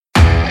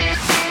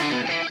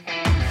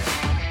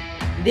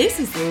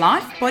This is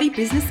Life Body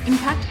Business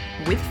Impact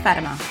with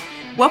Fatima.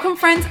 Welcome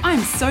friends, I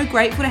am so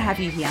grateful to have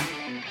you here.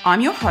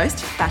 I'm your host,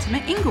 Fatima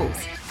Ingalls,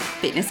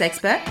 fitness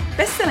expert,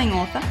 best-selling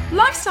author,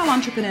 lifestyle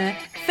entrepreneur,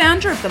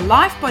 founder of the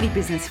Life Body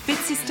Business Fit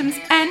Systems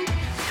and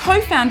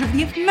co-founder of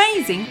the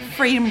amazing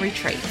Freedom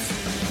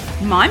Retreats.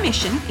 My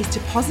mission is to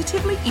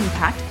positively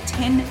impact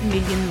 10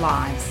 million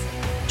lives,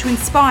 to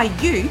inspire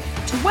you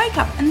to wake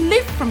up and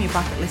live from your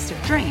bucket list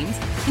of dreams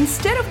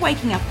instead of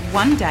waking up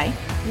one day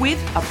with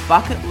a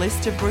bucket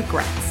list of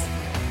regrets.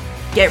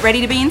 Get ready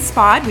to be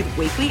inspired with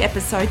weekly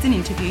episodes and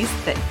interviews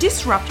that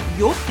disrupt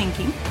your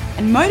thinking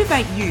and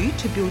motivate you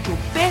to build your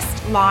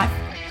best life,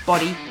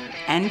 body,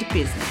 and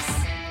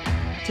business.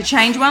 To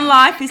change one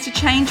life is to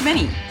change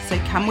many, so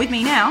come with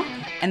me now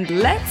and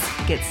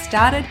let's get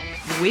started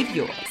with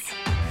yours.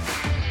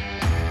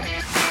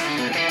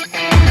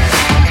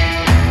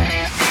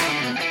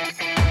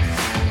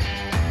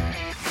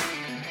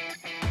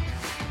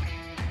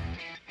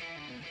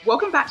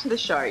 Welcome back to the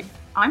show.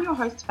 I'm your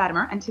host,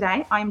 Fatima, and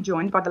today I am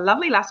joined by the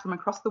lovely lass from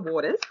across the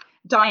waters,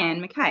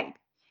 Dianne MCabe.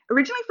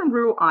 Originally from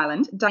rural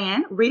Ireland,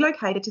 Dianne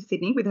relocated to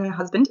Sydney with her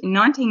husband in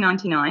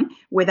 1999,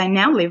 where they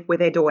now live with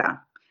their daughter.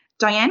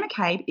 Dianne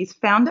MCabe is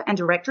founder and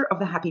director of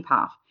The Happy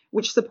Path,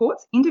 which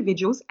supports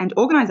individuals and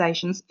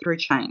organisations through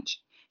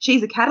change. She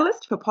is a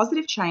catalyst for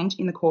positive change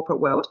in the corporate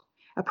world,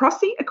 a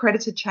PROSI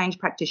accredited change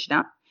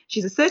practitioner.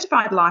 She's a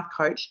certified life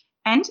coach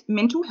and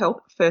mental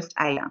health first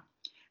aider.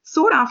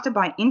 Sought after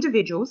by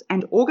individuals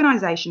and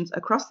organisations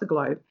across the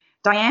globe,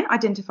 Dianne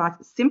identifies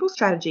simple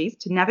strategies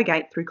to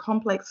navigate through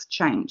complex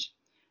change.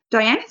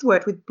 Dianne has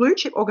worked with blue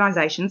chip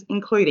organisations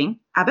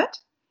including Abbott,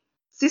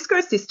 Cisco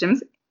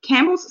Systems,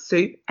 Campbell's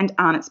Soup and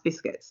Arnott's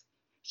Biscuits.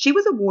 She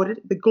was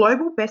awarded the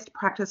Global Best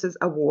Practices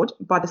Award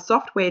by the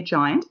software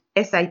giant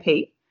SAP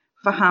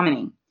for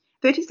Harmony,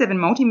 $37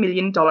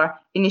 multi-million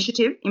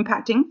initiative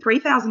impacting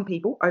 3,000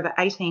 people over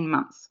 18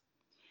 months.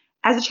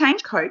 As a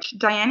change coach,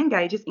 Dianne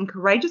engages in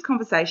courageous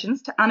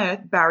conversations to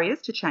unearth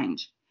barriers to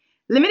change,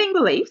 limiting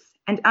beliefs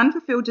and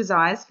unfulfilled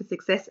desires for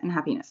success and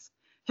happiness.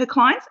 Her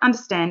clients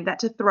understand that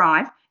to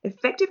thrive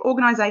effective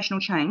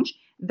organisational change,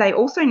 they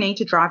also need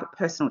to drive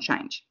personal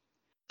change.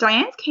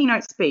 Dianne's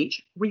keynote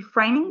speech,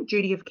 Reframing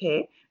Duty of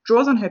Care,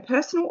 draws on her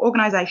personal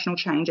organisational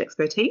change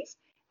expertise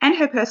and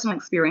her personal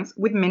experience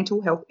with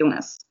mental health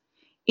illness.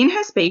 In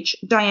her speech,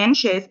 Dianne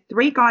shares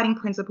 3 guiding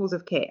principles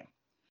of care: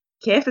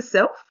 care for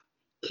self,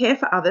 care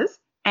for others,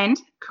 and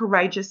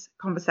courageous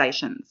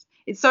conversations.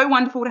 It's so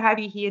wonderful to have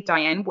you here,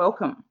 Dianne.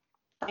 Welcome.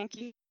 Thank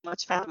you so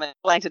much, Fatima. I'm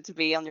delighted to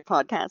be on your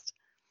podcast.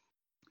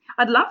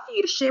 I'd love for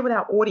you to share with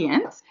our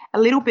audience a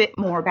little bit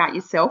more about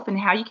yourself and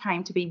how you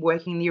came to be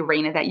working in the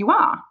arena that you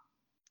are.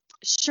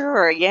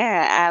 Sure,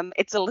 yeah.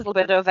 It's a little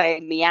bit of a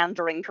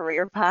meandering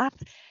career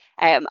path.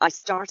 I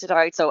started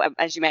out,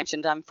 as you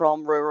mentioned, I'm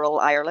from rural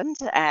Ireland.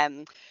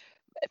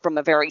 From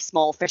a very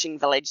small fishing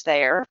village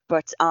there,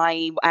 but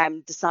I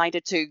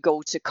decided to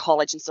go to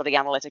college and study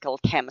analytical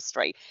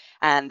chemistry,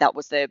 and that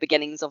was the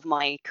beginnings of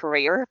my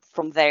career.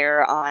 From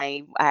there,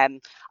 I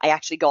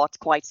actually got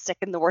quite sick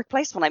in the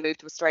workplace. When I moved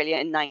to Australia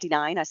in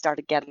 '99, I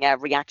started getting a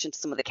reaction to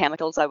some of the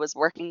chemicals I was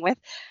working with,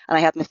 and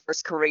I had my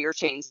first career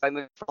change. So I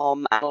moved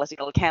from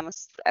analytical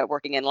chemist,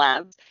 working in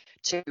labs,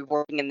 to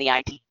working in the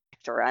IT.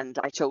 And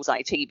I chose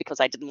IT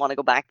because I didn't want to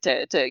go back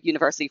to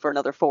university for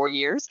another 4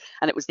 years,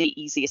 and it was the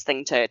easiest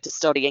thing to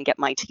study and get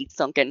my teeth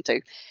sunk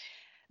into.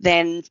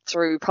 Then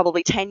through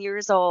probably 10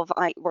 years of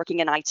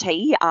working in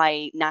IT,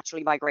 I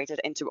naturally migrated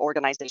into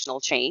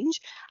organizational change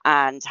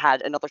and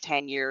had another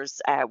 10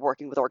 years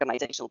working with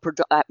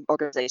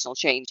organizational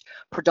change,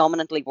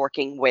 predominantly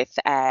working with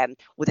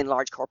within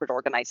large corporate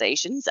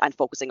organizations and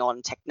focusing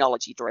on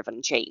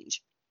technology-driven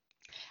change.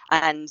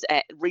 And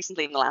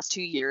recently, in the last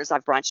 2 years,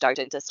 I've branched out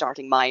into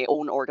starting my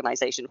own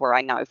organization where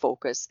I now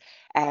focus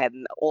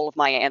all of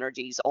my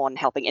energies on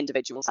helping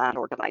individuals and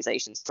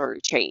organizations through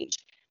change.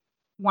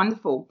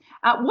 Wonderful.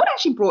 What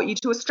actually brought you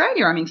to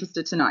Australia? I'm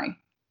interested to know.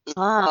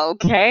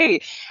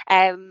 Okay.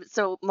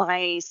 So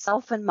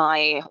myself and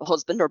my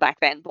husband, or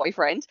back then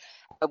boyfriend,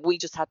 we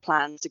just had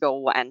plans to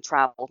go and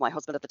travel. My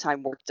husband at the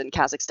time worked in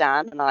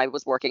Kazakhstan and I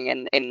was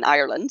working in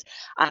Ireland.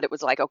 And it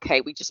was like,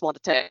 okay, we just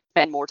wanted to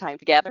spend more time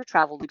together,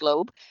 travel the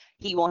globe.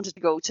 He wanted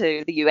to go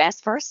to the US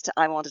first.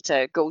 I wanted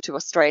to go to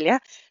Australia.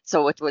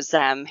 So it was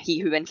he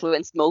who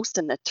influenced most,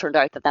 and it turned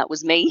out that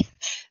was me.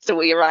 So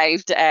we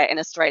arrived in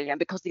Australia, and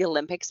because the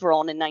Olympics were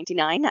on in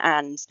 '99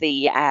 and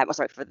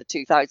for the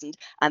 2000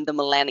 and the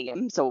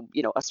millennium, so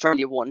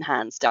Australia won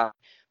hands down.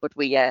 But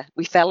we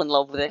fell in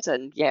love with it,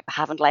 and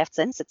haven't left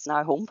since. It's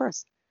now home for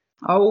us.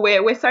 Oh,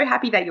 we're so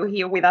happy that you're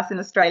here with us in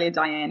Australia,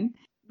 Dianne.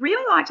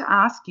 Really like to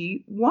ask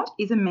you, what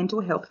is a mental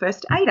health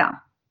first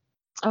aider?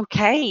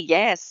 Okay,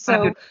 yes.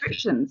 So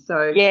description.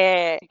 So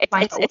yeah,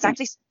 it's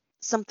actually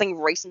something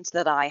recent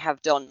that I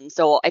have done.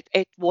 So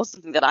it was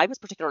something that I was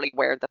particularly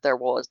aware that there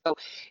was. So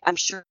I'm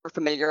sure you're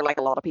familiar, like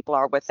a lot of people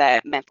are, with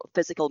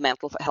physical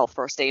mental health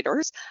first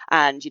aiders.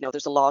 And,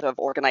 there's a lot of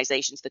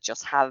organizations that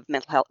just have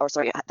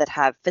that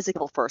have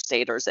physical first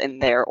aiders in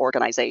their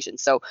organization.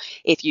 So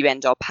if you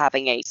end up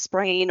having a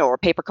sprain or a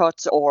paper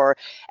cut, or,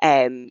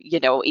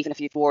 even if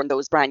you've worn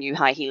those brand new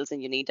high heels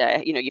and you need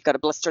you've got a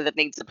blister that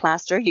needs a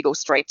plaster, you go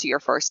straight to your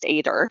first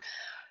aider.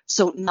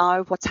 So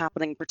now what's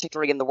happening,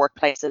 particularly in the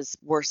workplace, is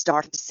we're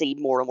starting to see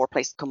more and more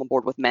places come on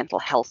board with mental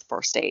health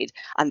first aid.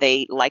 And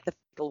they like the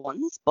physical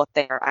ones, but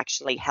they're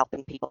actually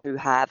helping people who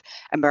have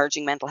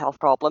emerging mental health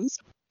problems.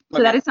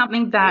 So that is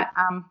something that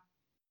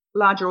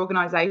larger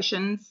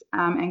organisations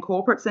and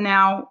corporates are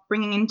now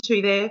bringing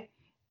into their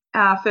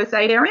first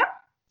aid area?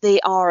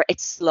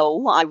 It's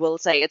slow. I will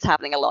say it's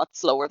happening a lot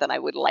slower than I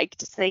would like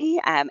to see.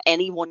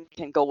 Anyone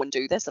can go and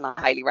do this, and I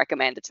highly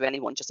recommend it to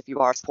anyone, just if you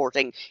are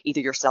supporting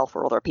either yourself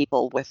or other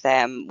people with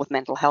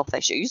mental health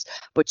issues.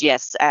 But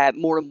yes,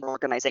 more and more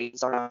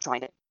organisations are now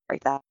trying to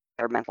integrate that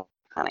their mental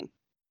planning.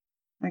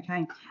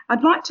 Okay.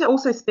 I'd like to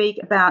also speak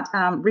about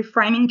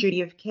reframing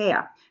duty of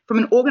care. From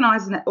an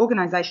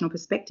organisational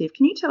perspective,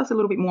 can you tell us a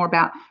little bit more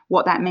about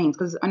what that means?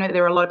 Because I know that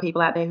there are a lot of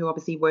people out there who are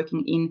obviously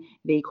working in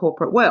the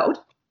corporate world.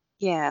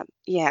 Yeah.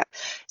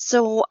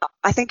 So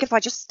I think if I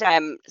just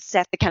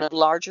set the kind of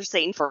larger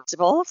scene first of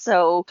all.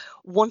 So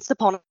once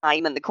upon a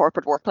time in the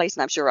corporate workplace,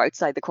 and I'm sure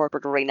outside the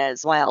corporate arena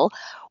as well,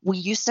 we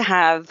used to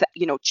have,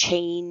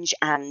 change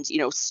and,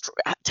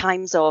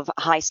 times of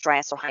high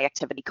stress or high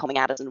activity coming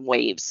at us in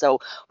waves. So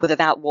whether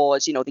that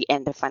was, the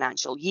end of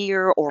financial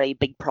year or a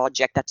big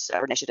project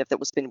or initiative that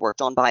was being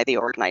worked on by the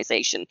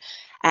organization.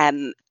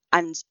 And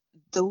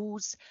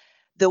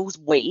those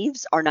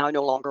waves are now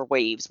no longer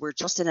waves. We're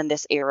just in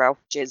this era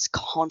which is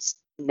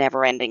constant,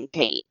 never-ending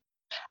pain.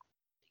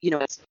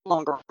 It's no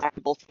longer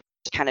acceptable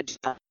to kind of do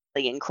that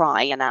and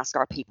cry and ask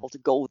our people to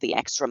go the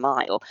extra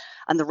mile.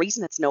 And the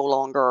reason it's no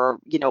longer,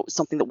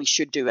 something that we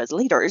should do as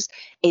leaders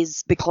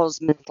is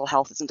because mental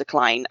health is in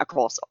decline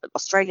across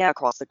Australia,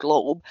 across the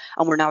globe.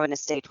 And we're now in a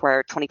state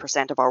where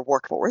 20% of our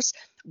workforce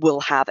will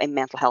have a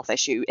mental health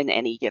issue in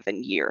any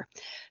given year.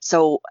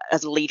 So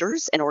as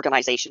leaders in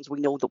organizations, we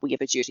know that we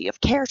have a duty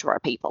of care to our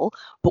people,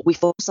 but we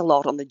focus a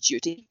lot on the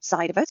duty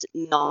side of it,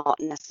 not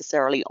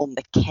necessarily on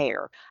the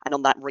care and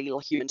on that real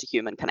human to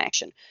human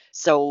connection.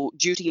 So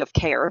duty of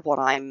care, what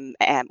I'm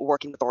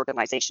working with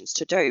organizations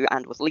to do,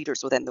 and with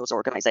leaders within those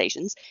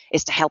organizations,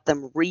 is to help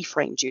them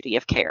reframe duty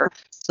of care.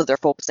 So they're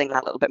focusing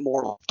that a little bit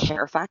more on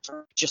care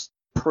factor, just to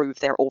improve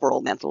their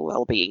overall mental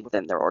well-being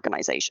within their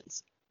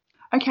organizations.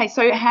 Okay,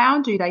 so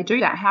how do they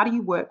do that? How do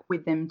you work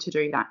with them to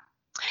do that?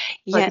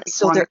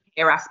 So the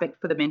care aspect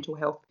for the mental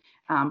health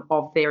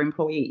of their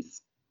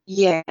employees.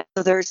 Yeah,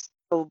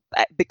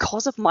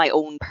 because of my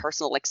own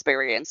personal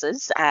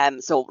experiences,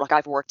 so like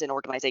I've worked in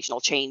organizational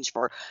change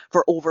for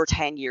over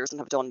 10 years and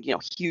have done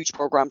huge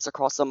programs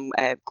across some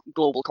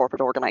global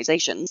corporate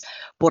organizations,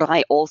 but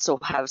I also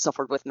have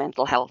suffered with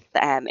mental health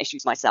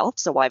issues myself.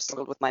 So I've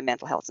struggled with my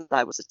mental health since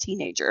I was a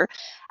teenager,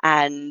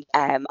 and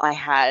I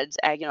had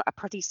a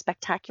pretty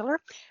spectacular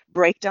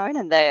breakdown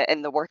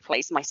in the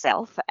workplace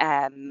myself.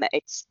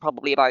 It's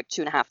probably about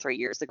 2.5-3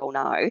 years ago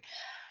now.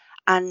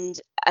 And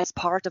as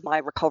part of my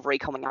recovery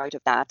coming out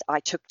of that,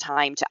 I took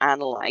time to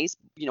analyze,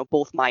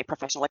 both my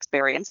professional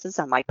experiences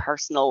and my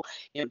personal,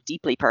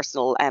 deeply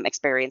personal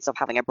experience of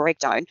having a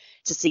breakdown,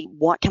 to see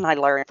what can I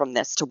learn from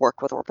this to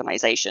work with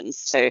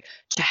organizations to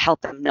help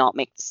them not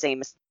make the same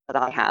mistake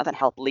that I have, and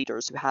help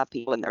leaders who have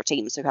people in their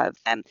teams who have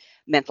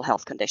mental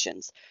health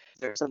conditions.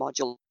 There's a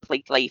module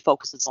completely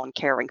focuses on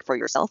caring for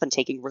yourself and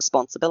taking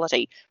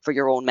responsibility for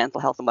your own mental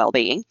health and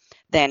well-being.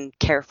 Then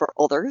care for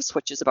others,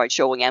 which is about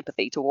showing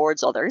empathy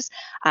towards others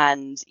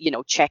and,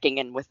 checking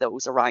in with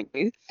those around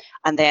you.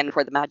 And then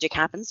where the magic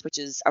happens, which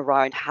is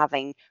around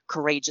having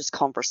courageous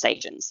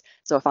conversations.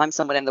 So if I'm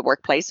someone in the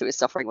workplace who is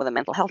suffering with a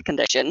mental health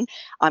condition,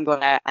 I'm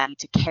going to need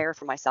to care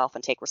for myself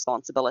and take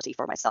responsibility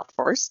for myself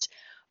first.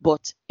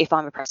 But if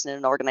I'm a person in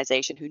an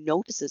organization who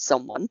notices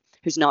someone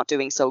who's not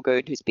doing so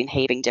good, who's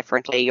behaving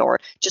differently or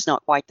just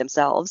not quite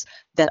themselves,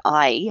 that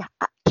I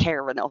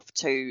care enough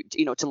to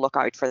look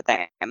out for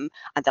them, and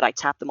that I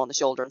tap them on the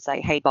shoulder and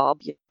say, hey,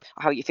 Bob,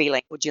 how are you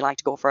feeling? Would you like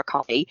to go for a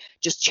coffee?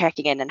 Just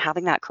checking in and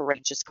having that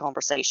courageous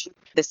conversation.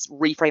 This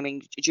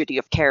reframing duty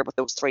of care with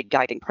those 3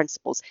 guiding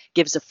principles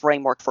gives a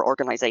framework for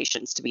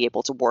organizations to be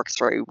able to work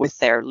through with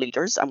their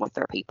leaders and with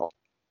their people.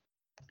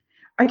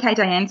 Okay,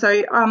 Dianne,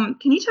 so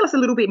can you tell us a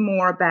little bit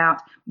more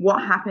about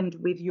what happened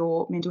with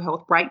your mental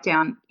health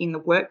breakdown in the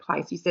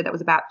workplace? You said that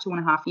was about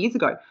 2.5 years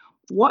ago.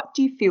 What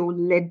do you feel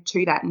led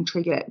to that and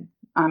triggered it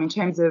in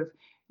terms of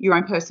your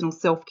own personal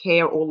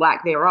self-care or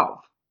lack thereof?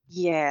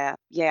 Yeah.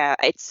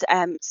 It's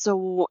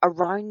so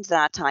around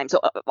that time.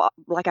 So,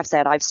 like I've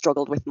said, I've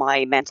struggled with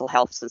my mental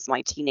health since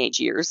my teenage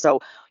years.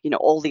 So,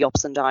 all the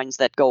ups and downs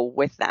that go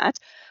with that.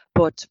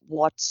 But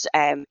what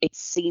it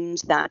seemed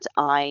that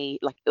I,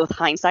 like, with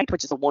hindsight,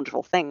 which is a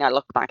wonderful thing, I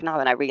look back now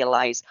and I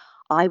realize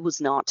I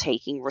was not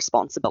taking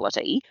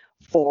responsibility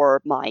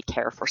for my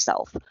care for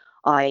self.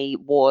 I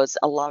was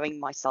allowing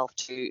myself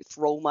to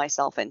throw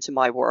myself into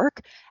my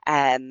work,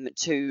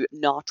 to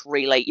not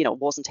really,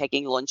 wasn't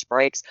taking lunch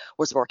breaks,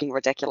 was working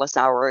ridiculous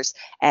hours.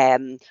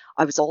 I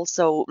was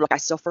also, I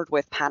suffered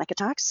with panic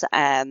attacks,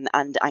 and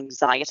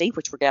anxiety,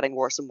 which were getting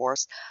worse and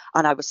worse.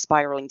 And I was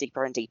spiraling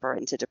deeper and deeper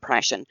into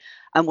depression.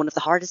 And one of the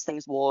hardest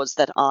things was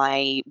that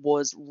I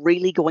was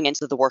really going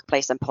into the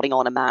workplace and putting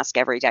on a mask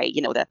every day,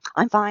 that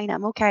I'm fine,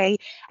 I'm okay,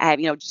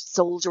 just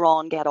soldier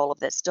on, get all of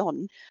this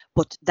done.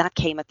 But that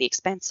came at the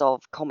expense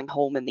of coming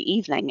home in the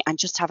evening and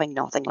just having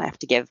nothing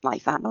left to give my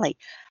family.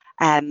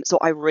 So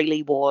I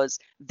really was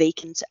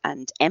vacant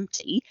and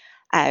empty,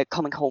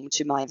 coming home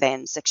to my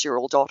then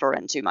 6-year-old daughter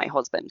and to my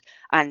husband.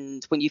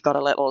 And when you've got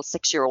a little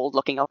 6-year-old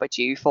looking up at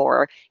you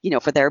for,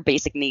 for their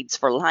basic needs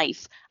for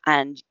life,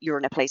 and you're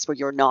in a place where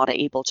you're not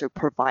able to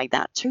provide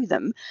that to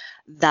them,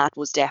 that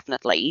was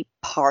definitely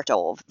part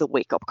of the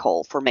wake-up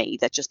call for me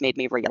that just made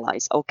me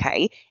realize,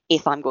 okay,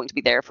 if I'm going to be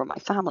there for my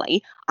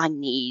family, I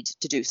need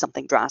to do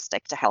something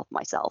drastic to help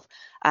myself.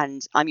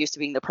 And I'm used to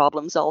being the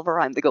problem solver.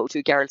 I'm the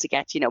go-to girl to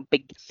get,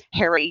 big,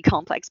 hairy,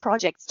 complex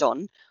projects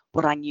done.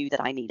 But I knew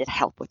that I needed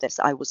help with this.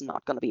 I was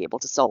not going to be able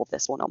to solve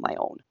this one on my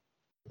own.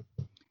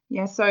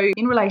 Yeah, so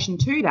in relation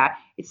to that,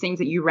 it seems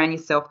that you ran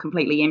yourself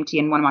completely empty.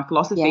 And one of my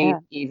philosophies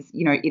is,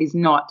 it is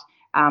not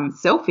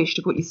selfish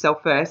to put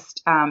yourself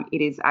first.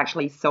 It is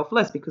actually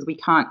selfless, because we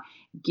can't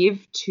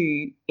give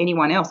to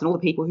anyone else and all the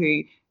people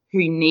who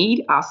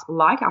need us,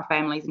 like our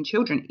families and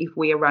children, if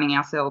we are running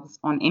ourselves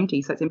on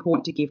empty. So it's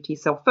important to give to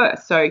yourself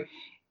first. So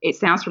it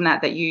sounds from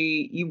that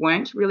you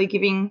weren't really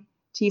giving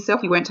to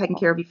yourself. You weren't taking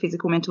care of your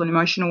physical, mental, and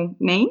emotional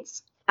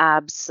needs.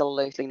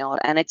 Absolutely not.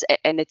 And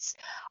it's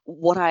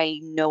what I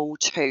know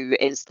too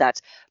is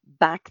that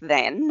back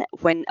then,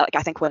 when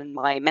I think when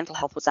my mental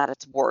health was at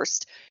its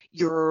worst,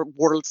 your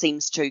world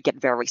seems to get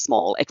very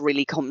small. It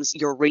really comes,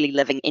 you're really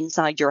living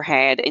inside your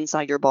head,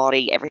 inside your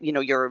body,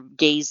 your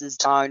gaze is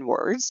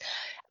downwards.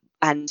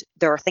 And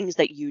there are things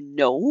that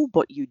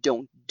but you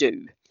don't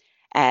do.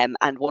 And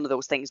one of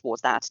those things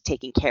was that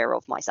taking care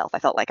of myself. I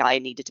felt like I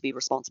needed to be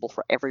responsible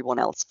for everyone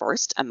else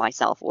first and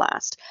myself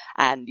last.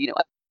 And,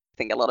 I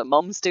think a lot of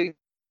mums do.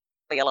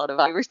 A lot of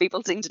Irish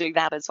people seem to do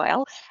that as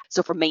well.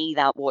 So for me,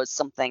 that was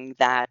something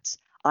that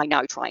I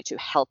now try to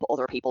help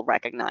other people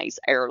recognize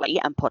early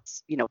and put,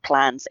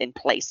 plans in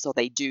place so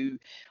they do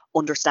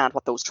understand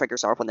what those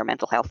triggers are when their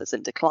mental health is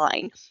in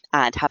decline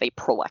and have a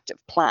proactive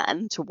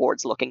plan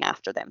towards looking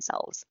after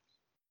themselves.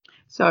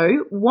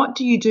 So what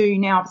do you do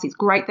now? Obviously, it's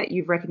great that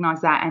you've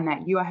recognised that and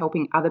that you are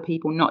helping other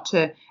people not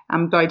to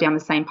go down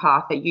the same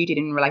path that you did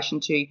in relation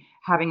to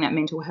having that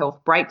mental health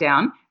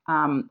breakdown.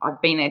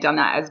 I've been there, done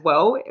that as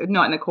well,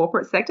 not in the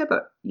corporate sector,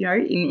 but,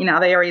 in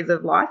other areas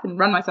of life, and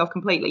run myself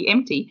completely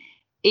empty,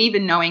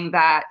 even knowing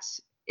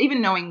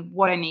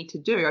what I need to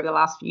do over the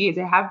last few years.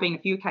 There have been a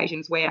few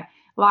occasions where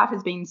life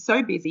has been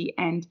so busy,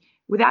 and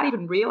without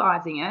even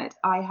realising it,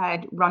 I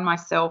had run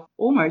myself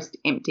almost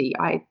empty.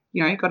 I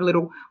got a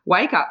little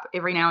wake up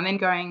every now and then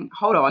going,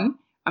 hold on,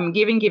 I'm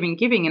giving,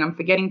 and I'm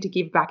forgetting to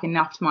give back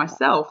enough to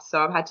myself.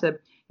 So I've had to,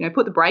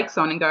 put the brakes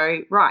on and go,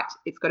 right,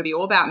 it's got to be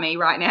all about me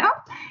right now,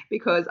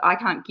 because I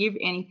can't give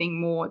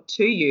anything more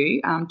to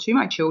you, to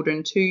my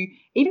children,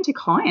 even to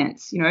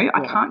clients.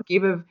 I can't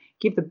give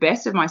the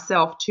best of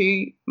myself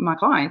to my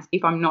clients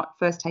if I'm not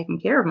first taking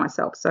care of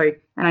myself. So,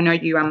 and I know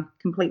you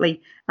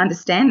completely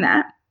understand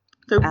that.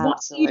 So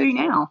what do you do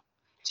now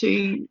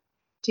to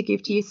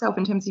give to yourself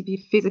in terms of your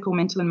physical,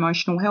 mental, and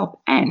emotional health?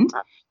 And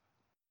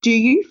do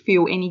you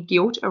feel any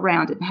guilt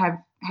around it?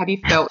 Have you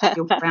felt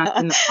guilt around it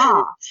in the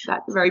past?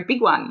 That's a very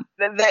big one.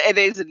 It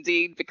is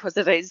indeed, because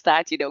it is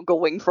that,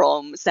 going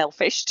from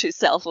selfish to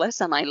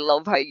selfless. And I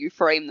love how you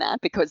frame that,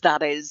 because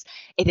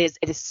it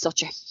is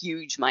such a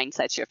huge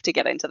mindset shift to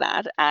get into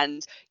that.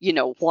 And,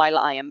 while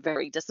I am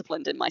very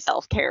disciplined in my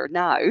self-care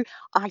now,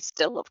 I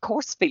still, of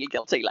course, feel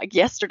guilty. Like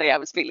yesterday, I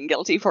was feeling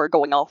guilty for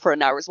going off for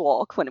an hour's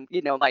walk when,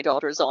 my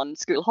daughter's on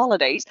school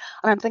holidays.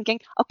 And I'm thinking,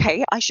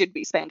 okay, I should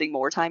be spending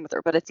more time with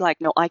her. But it's like,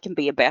 no, I can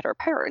be a better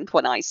parent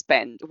when I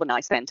spend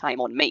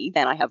time on me,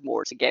 then I have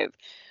more to give.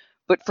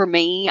 But for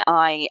me,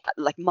 I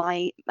like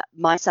my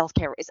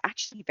self-care is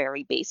actually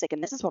very basic.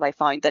 And this is what I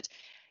found, that,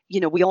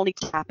 we all need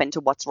to tap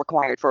into what's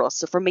required for us.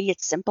 So for me,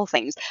 it's simple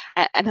things.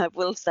 And I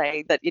will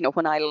say that,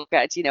 when I look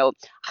at,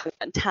 how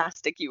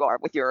fantastic you are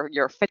with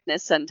your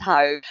fitness, and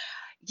how,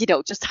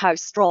 just how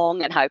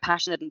strong and how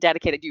passionate and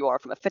dedicated you are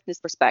from a fitness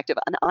perspective.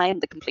 And I am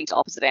the complete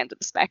opposite end of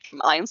the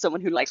spectrum. I am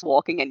someone who likes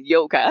walking and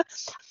yoga,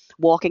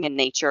 walking in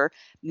nature,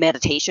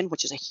 meditation,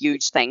 which is a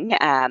huge thing,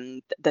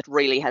 that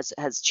really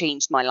has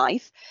changed my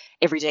life.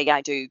 Every day I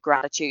do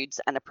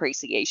gratitudes and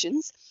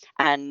appreciations.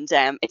 And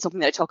it's something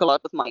that I talk a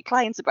lot with my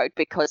clients about,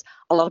 because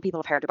a lot of people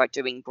have heard about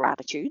doing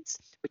gratitudes,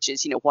 which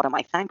is, what am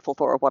I thankful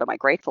for? Or what am I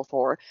grateful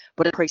for?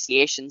 But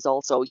appreciations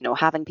also,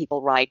 having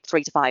people write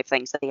 3 to 5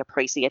 things that they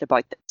appreciate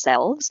about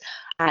themselves,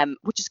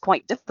 which is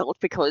quite difficult,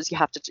 because you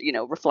have to,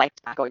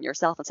 reflect back on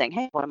yourself and saying,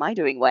 hey, what am I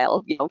doing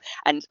well?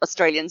 And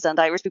Australians and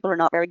Irish people are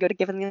not very good at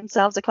giving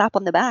themselves a clap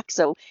on the back.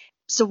 So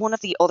So one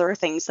of the other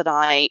things that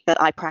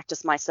I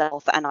practice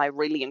myself and I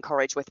really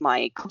encourage with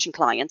my coaching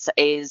clients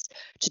is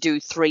to do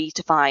 3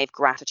 to 5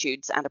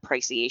 gratitudes and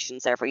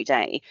appreciations every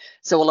day.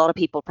 So a lot of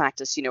people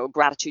practice,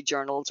 gratitude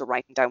journals or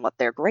writing down what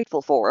they're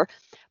grateful for.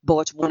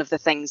 But one of the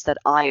things that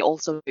I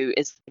also do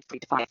is 3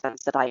 to 5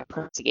 things that I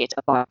appreciate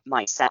about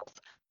myself.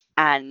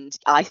 And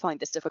I find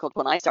this difficult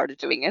when I started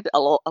doing it. A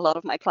lot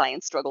of my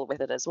clients struggle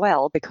with it as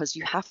well, because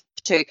you have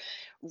to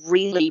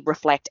really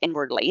reflect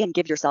inwardly and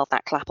give yourself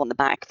that clap on the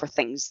back for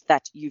things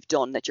that you've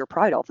done that you're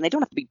proud of. And they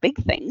don't have to be big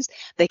things.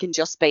 They can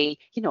just be,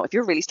 if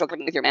you're really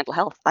struggling with your mental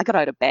health, I got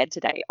out of bed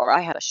today, or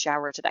I had a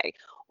shower today,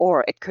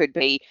 or it could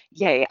be,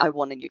 yay, I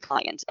won a new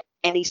client.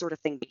 Any sort of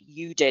thing that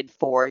you did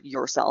for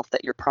yourself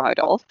that you're proud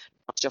of,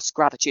 not just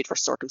gratitude for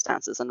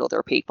circumstances and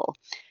other people.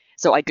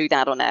 So I do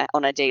that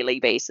on a daily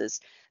basis.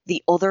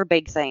 The other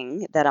big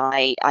thing that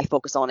I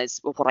focus on is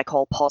what I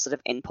call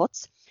positive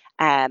inputs.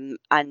 And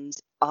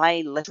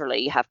I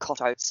literally have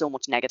cut out so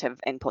much negative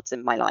inputs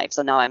in my life.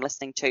 So now I'm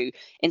listening to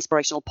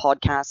inspirational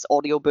podcasts,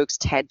 audiobooks,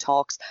 TED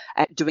Talks,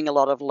 doing a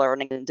lot of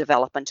learning and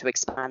development to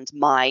expand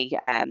my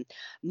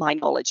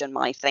knowledge and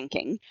my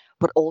thinking,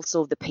 but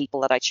also the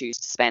people that I choose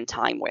to spend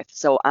time with.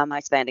 So am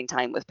I spending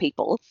time with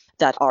people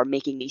that are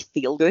making me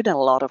feel good? And a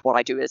lot of what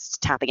I do is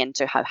tapping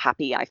into how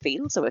happy I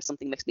feel. So if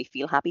something makes me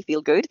feel happy,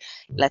 feel good,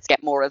 let's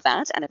get more of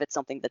that. And if it's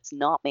something that's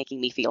not making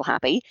me feel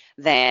happy,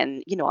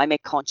 then, I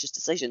make conscious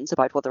decisions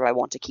about whether I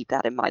want to keep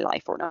that in my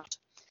life or not.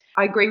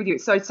 I agree with you.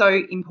 It's so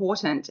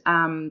important.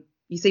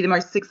 You see the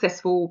most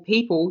successful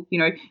people,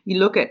 you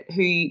look at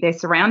who they've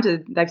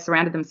surrounded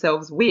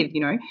themselves with,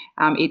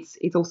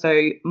 it's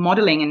also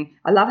modeling. And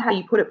I love how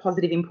you put it,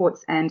 positive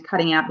inputs and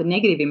cutting out the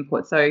negative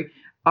inputs. So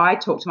I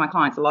talk to my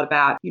clients a lot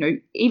about,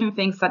 even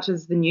things such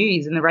as the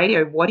news and the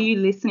radio. What are you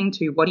listening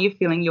to? What are you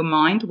filling your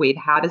mind with?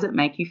 How does it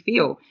make you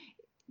feel?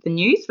 The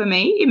news, for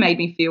me, it made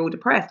me feel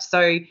depressed.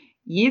 So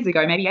years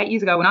ago, maybe 8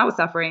 years ago, when I was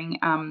suffering,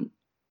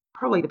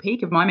 probably the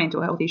peak of my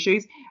mental health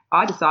issues,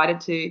 I decided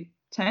to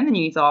turn the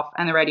news off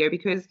and the radio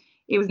because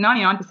it was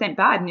 99%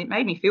 bad and it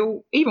made me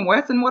feel even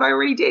worse than what I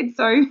already did.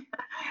 So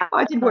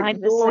I did what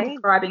you're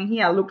describing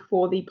here. I looked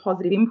for the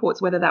positive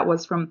inputs, whether that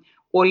was from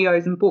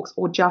audios and books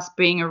or just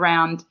being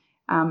around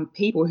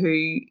people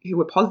who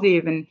were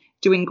positive and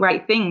doing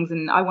great things.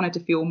 And I wanted to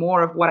feel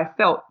more of what I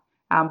felt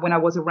when I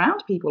was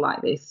around people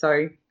like this.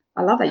 So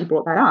I love that you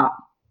brought that up.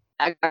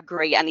 I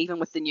agree. And even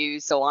with the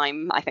news, so I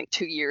think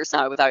 2 years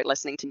now without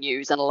listening to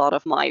news, and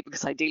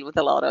because I deal with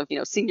a lot of,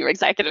 senior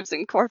executives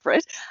in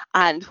corporate.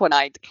 And when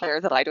I declare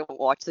that I don't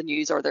watch the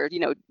news, or they're,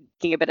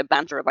 making a bit of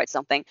banter about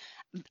something,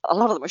 a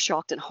lot of them are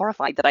shocked and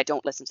horrified that I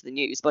don't listen to the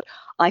news. But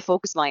I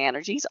focus my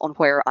energies on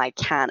where I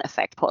can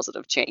affect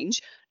positive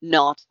change,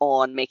 not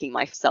on making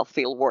myself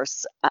feel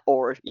worse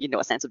or,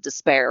 a sense of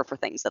despair for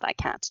things that I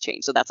can't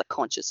change. So that's a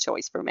conscious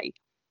choice for me.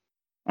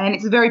 And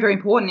it's very, very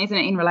important, isn't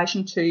it, in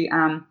relation to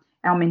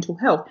our mental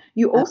health.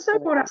 You also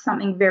brought up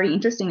something very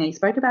interesting. You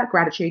spoke about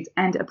gratitudes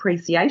and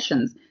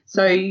appreciations.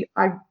 So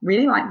I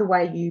really like the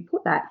way you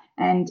put that.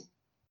 And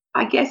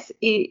I guess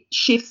it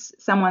shifts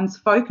someone's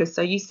focus.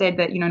 So you said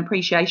that, an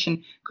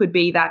appreciation could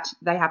be that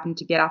they happen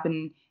to get up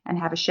and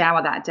have a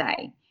shower that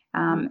day.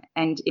 And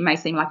it may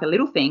seem like a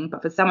little thing,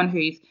 but for someone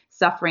who's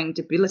suffering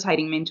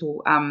debilitating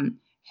mental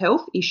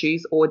health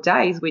issues or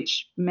days,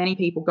 which many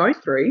people go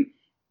through,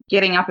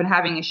 getting up and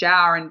having a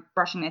shower and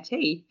brushing their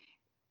teeth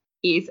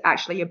is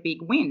actually a big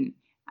win.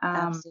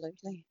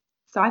 Absolutely.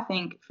 So I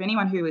think for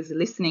anyone who is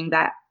listening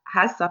that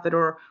has suffered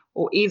or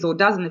is or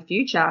does in the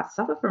future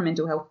suffer from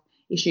mental health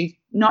issues,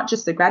 not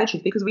just the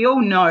gratitude, because we all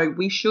know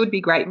we should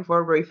be grateful for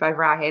a roof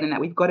over our head and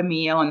that we've got a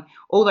meal and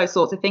all those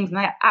sorts of things. And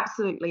they are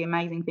absolutely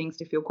amazing things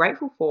to feel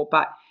grateful for.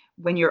 But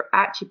when you're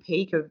at your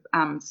peak of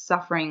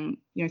suffering,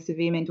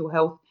 severe mental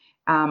health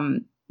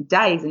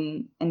days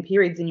and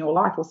periods in your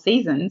life or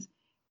seasons,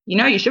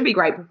 you should be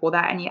grateful for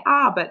that, and you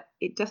are, but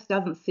it just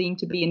doesn't seem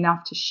to be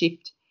enough to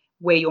shift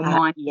where your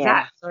mind is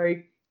at. So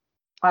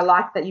I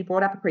like that you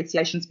brought up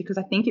appreciations because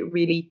I think it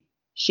really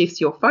shifts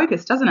your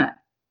focus, doesn't it?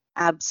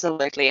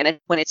 Absolutely. And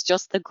when it's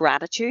just the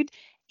gratitude,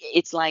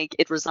 it's like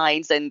it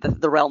resides in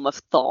the realm of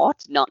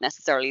thought, not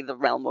necessarily the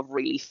realm of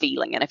really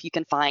feeling. And if you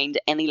can find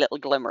any little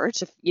glimmer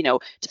to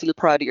feel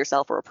proud of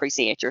yourself or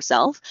appreciate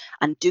yourself,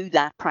 and do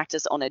that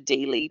practice on a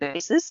daily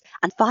basis,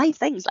 and 5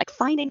 things, like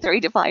finding 3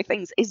 to 5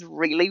 things is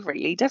really,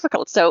 really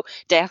difficult. So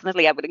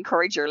definitely I would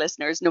encourage your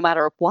listeners, no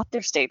matter what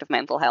their state of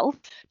mental health,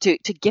 to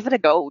give it a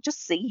go.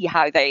 Just see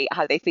how they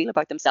feel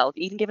about themselves.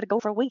 Even give it a go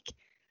for a week.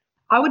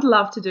 I would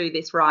love to do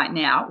this right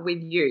now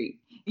with you.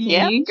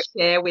 Can you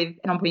share with,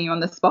 and I'm putting you on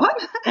the spot,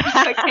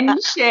 but can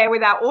you share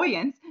with our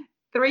audience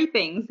 3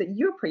 things that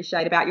you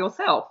appreciate about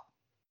yourself?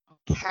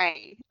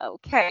 Okay. Oh,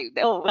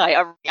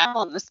 I'm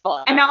on the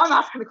spot. And now I'm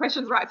asking the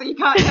questions right, so you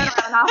can't turn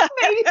around and ask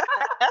me.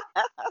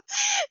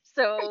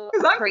 So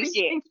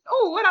appreciate.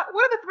 What are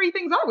the 3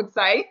 things I would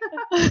say?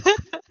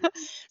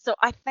 So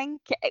I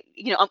think,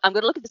 I'm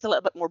going to look at this a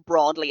little bit more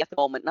broadly at the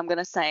moment, and I'm going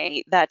to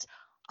say that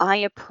I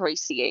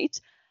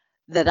appreciate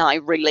that I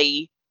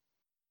really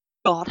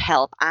got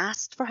help,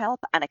 asked for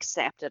help, and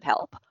accepted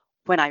help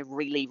when I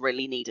really,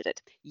 really needed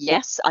it.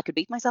 Yes, I could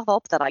beat myself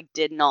up that I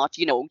did not,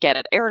 get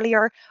it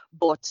earlier,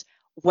 but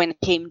when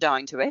it came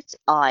down to it,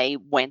 I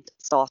went,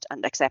 sought,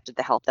 and accepted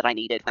the help that I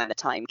needed when the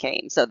time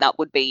came. So that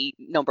would be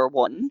number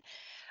one.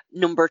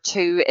 Number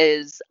two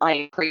is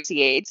I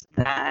appreciate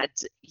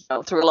that,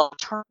 through a lot of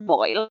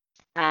turmoil,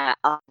 I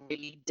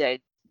really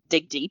did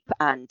dig deep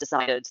and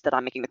decided that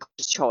I'm making the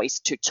conscious choice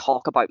to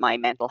talk about my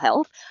mental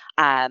health,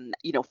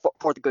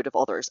 for the good of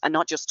others, and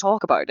not just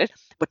talk about it,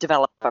 but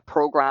develop a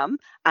program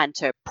and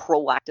to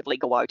proactively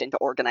go out into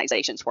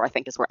organizations where I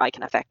think is where I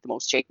can affect the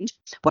most change.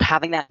 But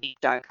having that deep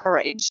down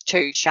courage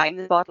to shine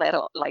the spotlight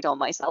light on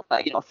myself,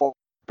 for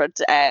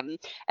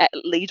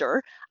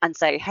leader, and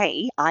say,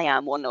 hey, I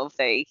am one of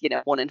the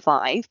 1 in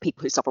 5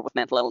 people who suffer with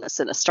mental illness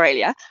in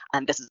Australia,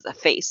 and this is the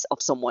face of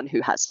someone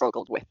who has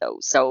struggled with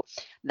those. So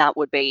that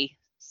would be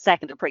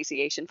second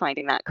appreciation,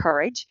 finding that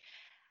courage.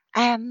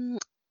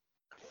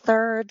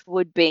 Third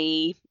would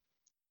be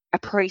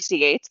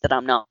appreciate that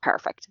I'm not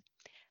perfect.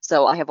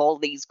 So I have all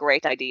these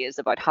great ideas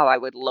about how I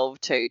would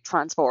love to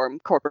transform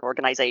corporate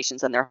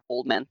organizations and their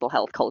whole mental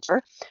health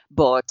culture,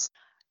 but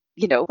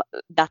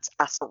that's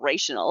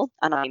aspirational,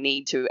 and I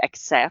need to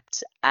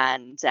accept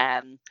and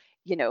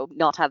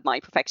not have my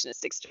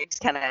perfectionistic streaks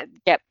kind of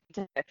get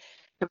to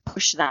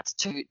push that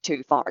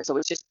too far. So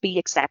it's just be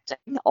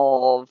accepting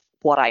of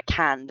what I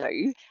can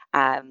do,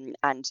 and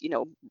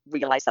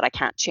realize that I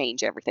can't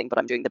change everything, but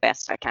I'm doing the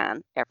best I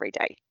can every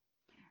day.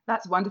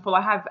 That's wonderful.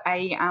 I have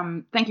a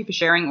thank you for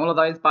sharing all of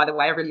those, by the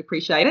way. I really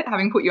appreciate it,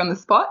 having put you on the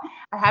spot.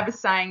 I have a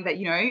saying that,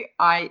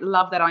 I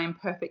love that I am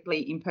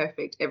perfectly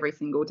imperfect every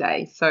single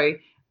day. So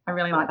I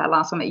really like that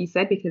last one that you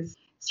said, because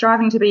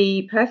striving to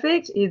be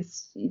perfect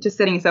is just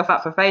setting yourself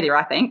up for failure,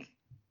 I think.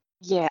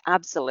 Yeah,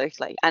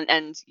 absolutely.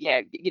 And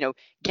yeah,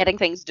 getting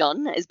things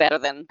done is better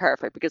than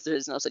perfect, because there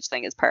is no such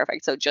thing as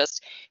perfect. So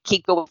just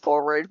keep going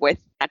forward with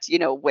that,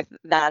 with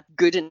that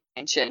good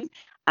intention,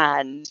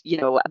 and,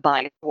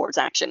 abide towards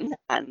action.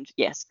 And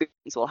yes, good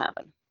things will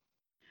happen.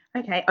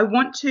 Okay, I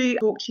want to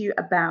talk to you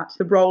about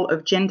the role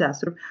of gender.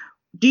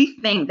 Do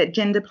you think that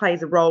gender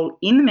plays a role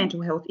in the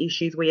mental health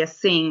issues we are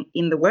seeing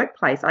in the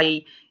workplace?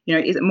 I.e.,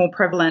 is it more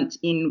prevalent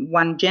in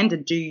one gender?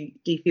 Do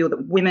you feel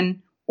that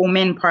women or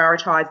men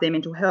prioritise their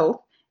mental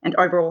health and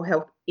overall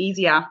health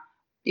easier?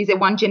 Is there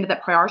one gender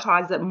that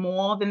prioritises it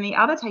more than the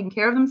other, taking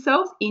care of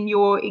themselves, in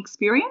your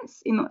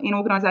experience in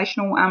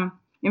organisational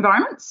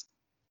environments?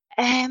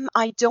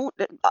 I don't.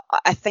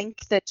 I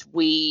think that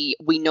we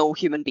know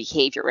human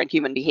behavior, and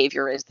human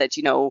behavior is that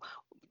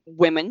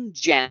women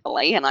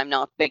generally, and I'm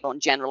not big on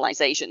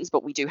generalizations,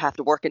 but we do have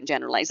to work in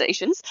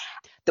generalizations,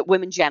 that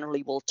women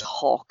generally will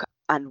talk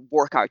and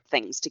work out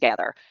things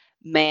together.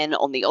 Men,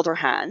 on the other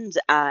hand,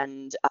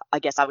 and I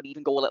guess I would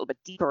even go a little bit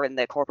deeper in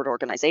the corporate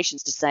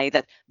organizations to say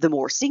that the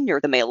more senior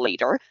the male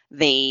leader,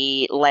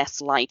 the less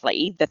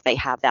likely that they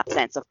have that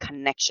sense of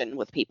connection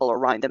with people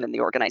around them in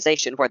the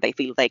organization, where they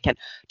feel they can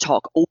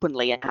talk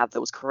openly and have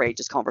those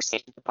courageous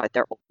conversations about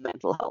their own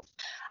mental health.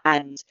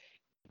 And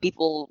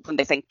people, when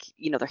they think,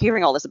 they're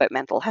hearing all this about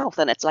mental health,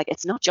 and it's like,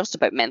 it's not just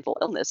about mental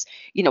illness.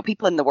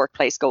 People in the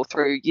workplace go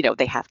through,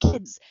 they have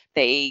kids,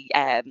 they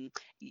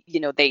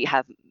they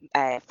have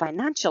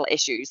financial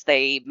issues,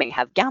 they may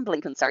have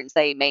gambling concerns,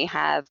 they may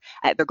have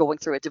they're going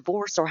through a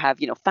divorce, or have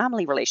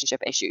family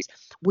relationship issues.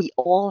 We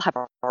all have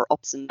our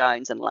ups and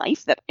downs in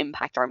life that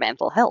impact our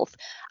mental health,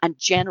 and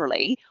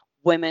generally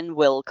women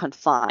will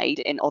confide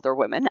in other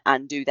women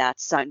and do that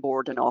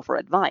soundboard and offer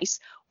advice,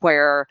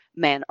 where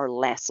men are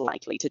less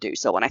likely to do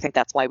so. And I think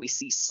that's why we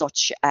see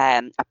such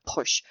a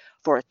push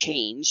for a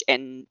change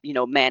in,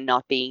 men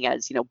not being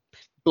as,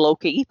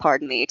 blokey,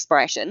 pardon the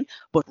expression,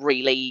 but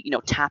really,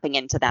 tapping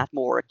into that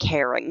more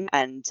caring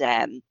and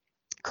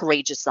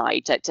courageous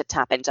side, to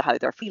tap into how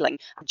they're feeling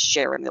and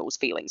sharing those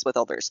feelings with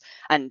others.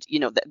 And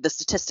the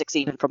statistics,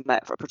 even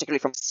particularly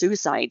from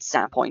suicide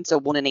standpoint, so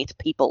 1 in 8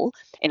 people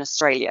in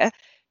Australia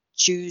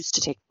choose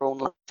to take their own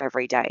life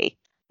every day,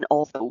 and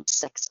of those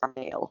 6 are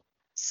male.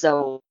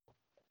 So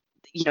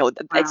Wow.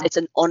 it's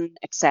an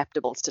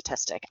unacceptable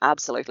statistic,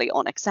 absolutely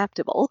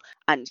unacceptable.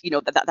 And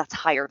that's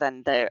higher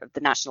than the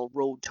national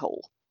road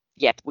toll.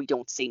 Yet we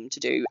don't seem to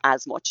do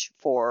as much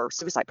for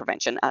suicide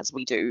prevention as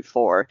we do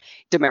for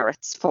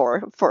demerits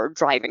for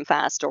driving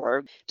fast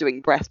or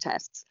doing breath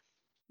tests.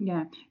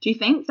 Yeah. Do you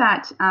think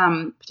that,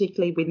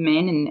 particularly with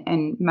men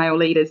and male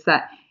leaders,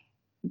 that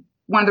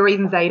one of the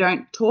reasons they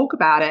don't talk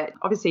about it,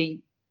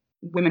 obviously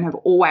women have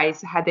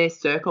always had their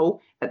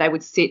circle that they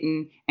would sit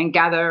and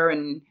gather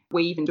and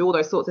weave and do all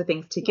those sorts of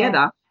things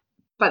together,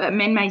 but that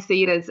men may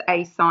see it as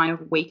a sign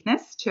of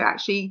weakness to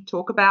actually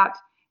talk about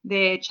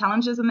their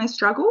challenges and their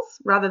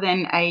struggles, rather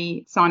than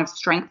a sign of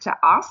strength to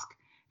ask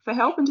for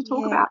help and to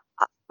talk about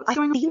what's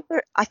going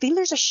on? I feel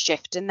there's a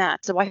shift in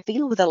that. So I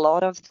feel with a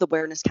lot of the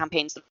awareness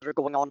campaigns that are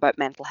going on about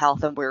mental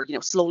health, and we're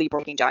slowly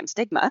breaking down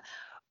stigma,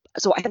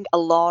 So I think a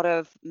lot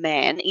of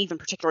men, even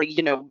particularly,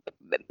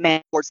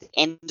 men towards the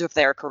end of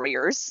their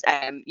careers,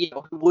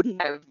 who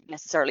wouldn't have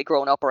necessarily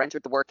grown up or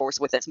entered the workforce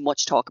with as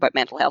much talk about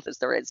mental health as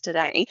there is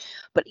today.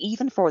 But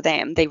even for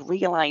them, they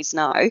realize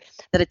now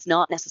that it's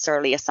not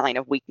necessarily a sign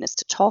of weakness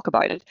to talk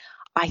about it.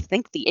 I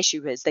think the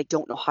issue is they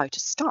don't know how to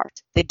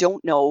start. They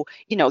don't know,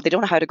 they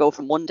don't know how to go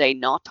from one day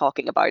not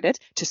talking about it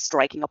to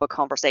striking up a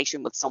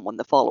conversation with someone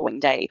the following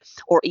day,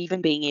 or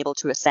even being able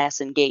to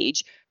assess and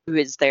gauge who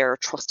is their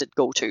trusted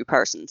go-to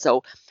person.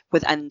 So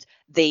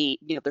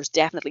there's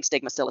definitely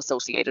stigma still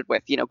associated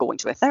with, going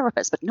to a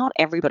therapist, but not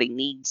everybody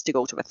needs to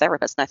go to a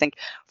therapist. And I think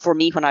for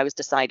me, when I was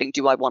deciding,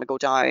 do I want to go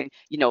down,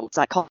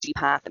 psychology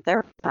path and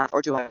therapy path,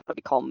 or do I want to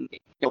become,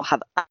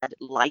 have add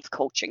life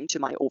coaching to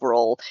my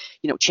overall,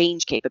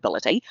 change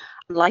capability?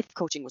 Life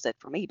coaching was it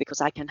for me,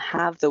 because I can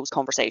have those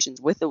conversations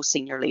with those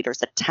senior leaders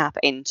that tap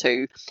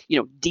into,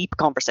 deep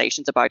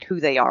conversations about who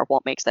they are,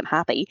 what makes them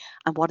happy,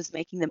 and what is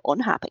making them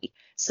unhappy.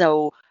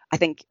 So I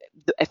think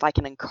if I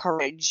can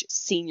encourage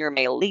senior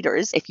male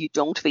leaders, if you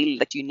don't feel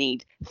that you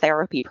need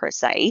therapy per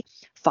se,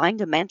 find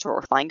a mentor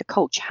or find a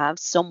coach, have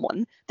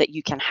someone that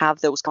you can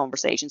have those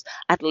conversations,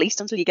 at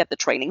least until you get the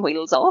training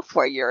wheels off,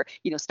 where you're,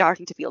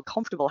 starting to feel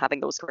comfortable having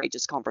those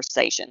courageous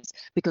conversations.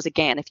 Because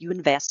again, if you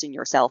invest in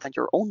yourself and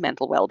your own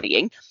mental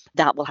well-being,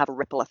 that will have a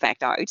ripple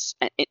effect out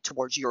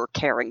towards your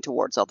caring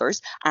towards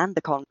others, and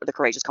the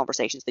courageous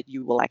conversations that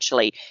you will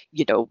actually,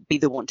 be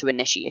the one to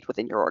initiate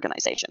within your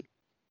organization.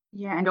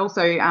 Yeah, and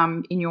also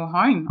in your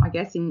home, I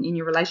guess, in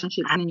your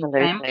relationships and in your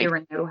family,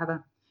 and it'll have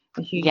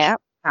a huge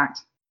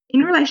impact.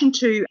 In relation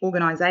to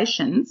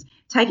organisations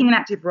taking an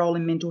active role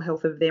in mental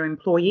health of their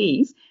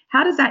employees,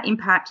 how does that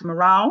impact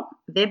morale,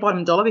 their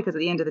bottom dollar? Because at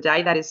the end of the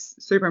day, that is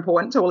super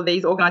important to all of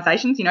these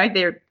organisations.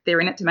 They're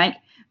in it to make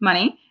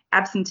money,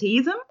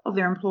 absenteeism of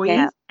their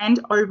employees,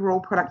 and overall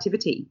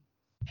productivity.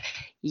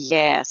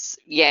 Yes.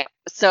 Yeah.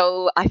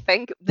 So I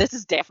think this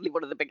is definitely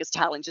one of the biggest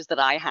challenges that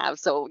I have.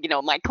 So,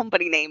 my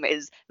company name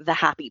is The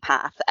Happy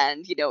Path.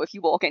 And, if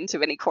you walk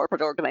into any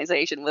corporate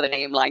organization with a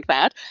name like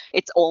that,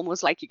 it's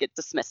almost like you get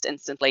dismissed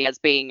instantly as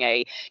being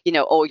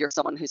oh, you're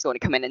someone who's going to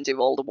come in and do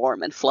all the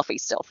warm and fluffy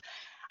stuff.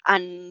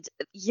 And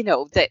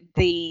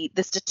the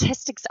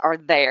statistics are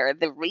there,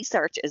 the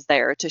research is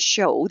there to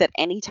show that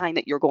any time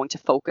that you're going to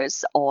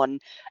focus on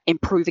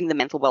improving the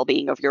mental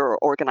well-being of your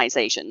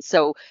organization.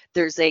 So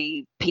there's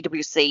a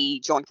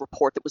PwC joint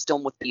report that was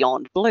done with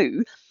Beyond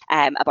Blue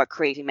about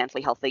creating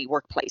mentally healthy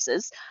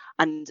workplaces,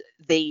 and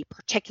they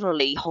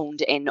particularly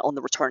honed in on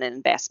the return on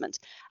investment.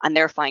 And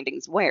their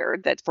findings were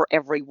that for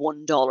every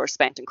 $1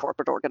 spent in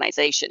corporate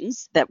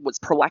organizations that was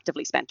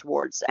proactively spent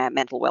towards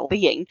mental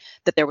well-being,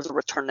 that there was a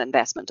return on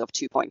investment of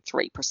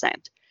 2.3%.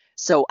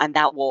 So, and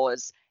that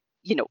was,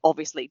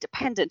 obviously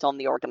dependent on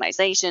the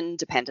organization,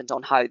 dependent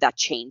on how that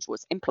change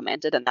was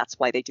implemented. And that's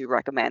why they do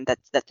recommend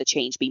that the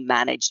change be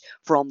managed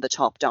from the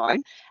top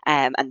down.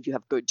 And you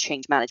have good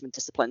change management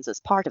disciplines as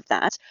part of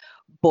that.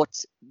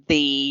 But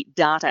the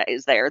data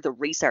is there, the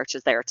research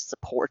is there to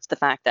support the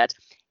fact that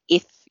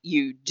if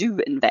you do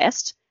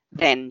invest,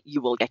 then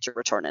you will get your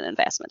return on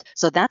investment.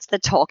 So that's the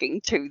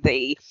talking to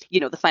the,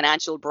 the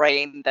financial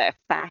brain, the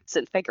facts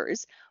and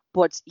figures.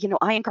 But,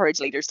 I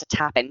encourage leaders to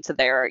tap into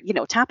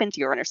tap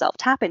into your inner self,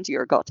 tap into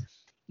your gut.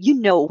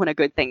 When a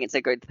good thing is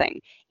a good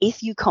thing.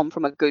 If you come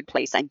from a good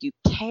place and you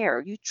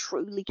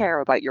truly care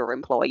about your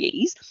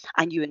employees,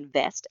 and you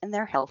invest in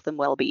their health and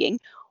well-being,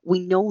 we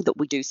know that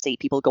we do see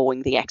people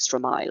going the extra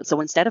mile.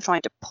 So instead of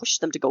trying to push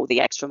them to go the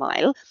extra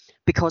mile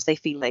because they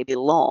feel they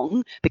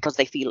belong, because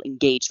they feel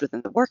engaged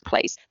within the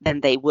workplace,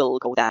 then they will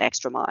go that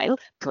extra mile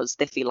because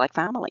they feel like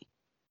family.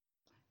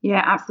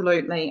 Yeah,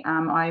 absolutely.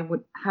 I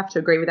would have to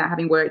agree with that,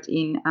 having worked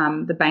in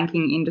the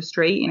banking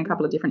industry in a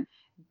couple of different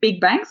big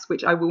banks,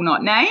 which I will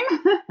not name.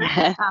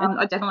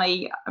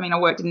 I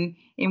worked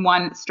in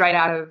one straight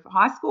out of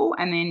high school,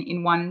 and then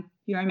in one,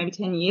 maybe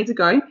 10 years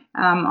ago,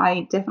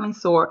 I definitely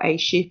saw a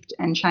shift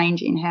and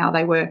change in how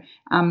they were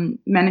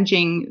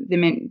managing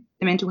the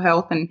mental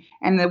health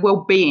and the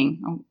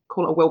well-being, I'll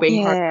call it a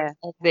well-being program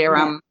of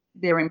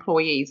their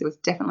employees. It was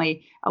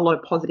definitely a lot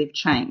of positive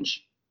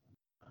change.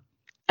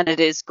 And it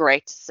is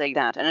great to see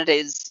that. And it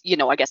is,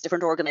 I guess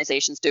different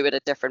organizations do it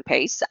at different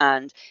pace.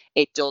 And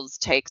it does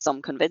take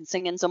some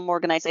convincing in some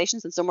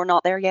organizations, and some are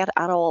not there yet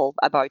at all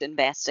about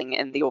investing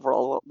in the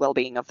overall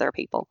well-being of their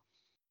people.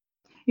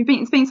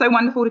 It's been so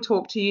wonderful to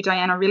talk to you,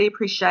 Dianne. I really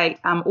appreciate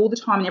all the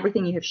time and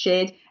everything you have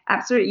shared.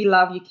 Absolutely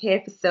love your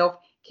care for self,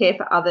 care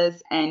for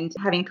others, and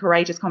having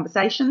courageous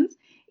conversations.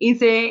 Is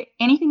there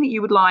anything that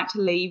you would like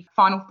to leave,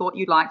 final thought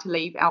you'd like to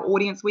leave our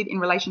audience with in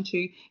relation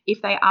to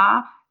if they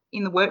are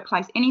in the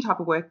workplace, any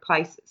type of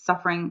workplace,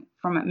 suffering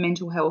from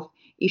mental health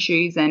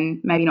issues and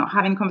maybe not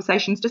having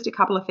conversations, just a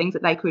couple of things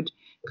that they could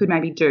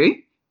maybe do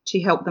to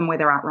help them where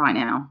they're at right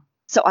now?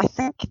 So I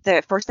think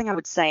the first thing I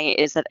would say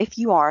is that if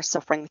you are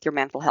suffering with your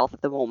mental health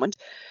at the moment,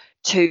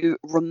 to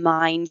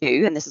remind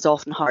you, and this is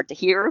often hard to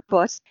hear,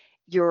 but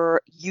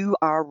you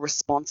are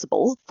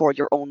responsible for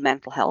your own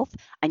mental health,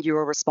 and you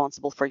are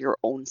responsible for your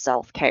own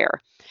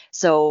self-care.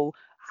 So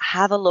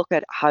have a look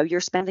at how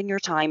you're spending your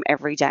time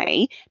every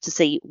day to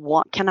see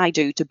what can I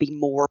do to be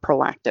more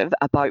proactive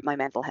about my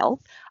mental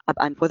health.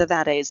 And whether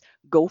that is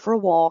go for a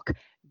walk,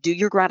 do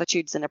your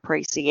gratitudes and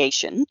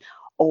appreciation,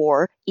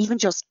 or even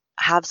just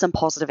have some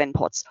positive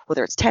inputs,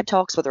 whether it's TED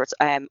Talks, whether it's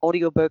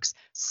audiobooks,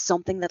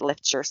 something that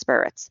lifts your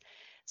spirits.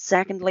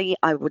 Secondly,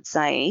 I would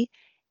say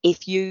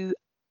if you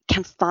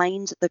can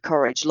find the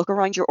courage, look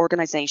around your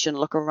organization,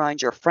 look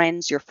around your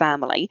friends, your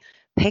family,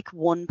 pick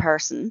one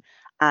person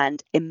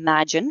and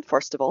imagine,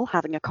 first of all,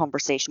 having a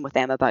conversation with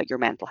them about your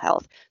mental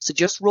health. So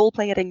just role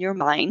play it in your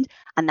mind,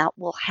 and that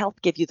will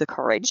help give you the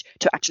courage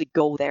to actually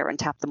go there and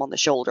tap them on the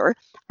shoulder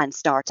and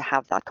start to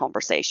have that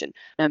conversation.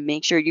 Now,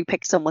 make sure you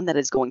pick someone that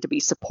is going to be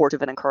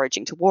supportive and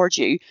encouraging towards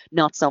you,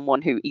 not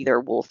someone who either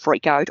will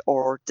freak out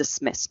or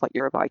dismiss what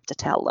you're about to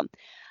tell them.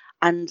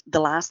 And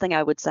the last thing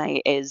I would say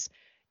is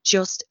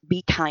just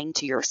be kind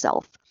to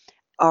yourself.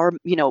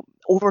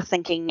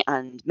 Overthinking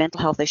and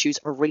mental health issues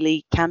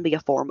can be a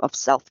form of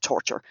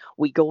self-torture.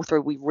 We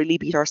really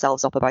beat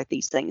ourselves up about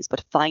these things,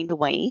 but find a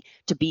way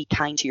to be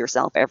kind to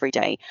yourself every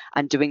day.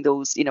 And doing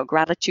those,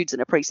 gratitudes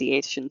and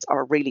appreciations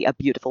are really a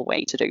beautiful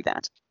way to do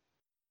that.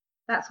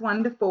 That's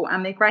wonderful.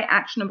 And they're great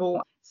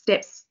actionable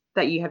steps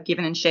that you have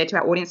given and shared to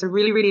our audience. I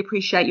really, really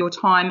appreciate your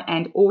time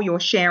and all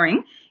your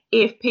sharing.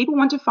 If people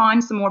want to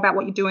find some more about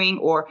what you're doing,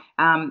 or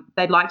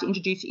they'd like to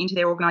introduce you into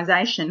their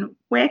organisation,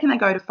 where can they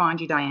go to find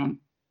you, Dianne?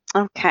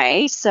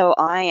 Okay, so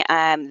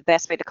the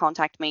best way to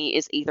contact me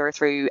is either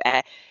through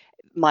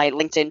my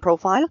LinkedIn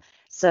profile.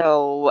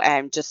 So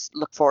just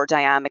look for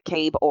Dianne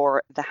MCabe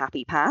or The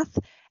Happy Path.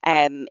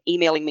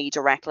 Emailing me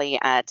directly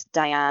at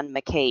Dianne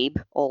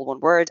MCabe, all one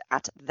word,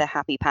 at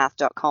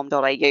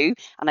thehappypath.com.au.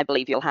 And I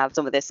believe you'll have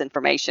some of this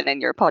information in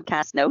your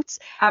podcast notes.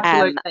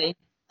 Absolutely.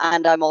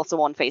 And I'm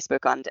also on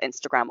Facebook and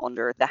Instagram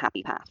under The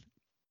Happy Path.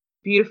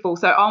 Beautiful.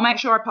 So I'll make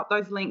sure I pop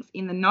those links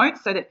in the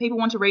notes so that people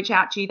want to reach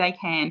out to you, they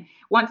can.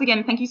 Once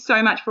again, thank you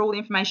so much for all the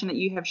information that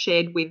you have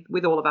shared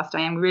with all of us,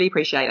 Dianne. We really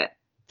appreciate it.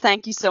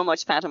 Thank you so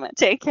much, Fatima.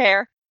 Take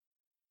care.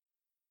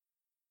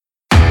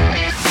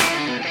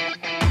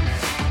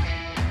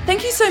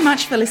 Thank you so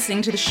much for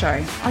listening to the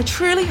show. I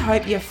truly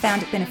hope you have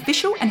found it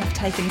beneficial and have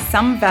taken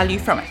some value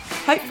from it.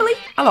 Hopefully,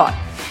 a lot.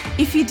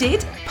 If you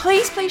did,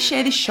 please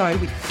share this show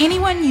with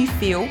anyone you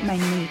feel may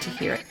need to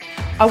hear it.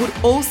 I would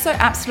also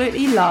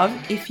absolutely love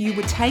if you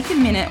would take a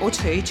minute or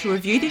two to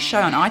review this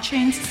show on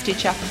iTunes,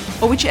 Stitcher,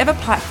 or whichever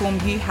platform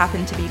you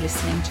happen to be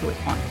listening to it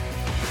on.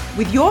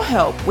 With your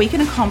help, we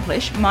can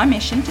accomplish my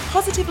mission to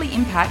positively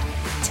impact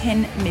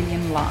 10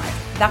 million lives.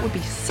 That would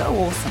be so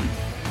awesome.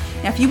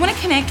 Now, if you want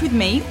to connect with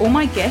me or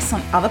my guests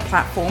on other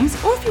platforms,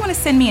 or if you want to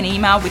send me an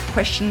email with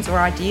questions or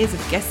ideas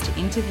of guests to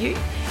interview,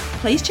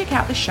 please check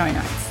out the show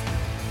notes.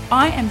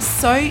 I am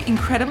so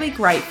incredibly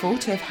grateful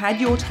to have had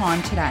your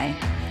time today,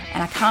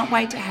 and I can't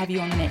wait to have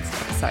you on the next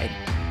episode.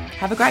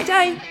 Have a great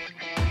day.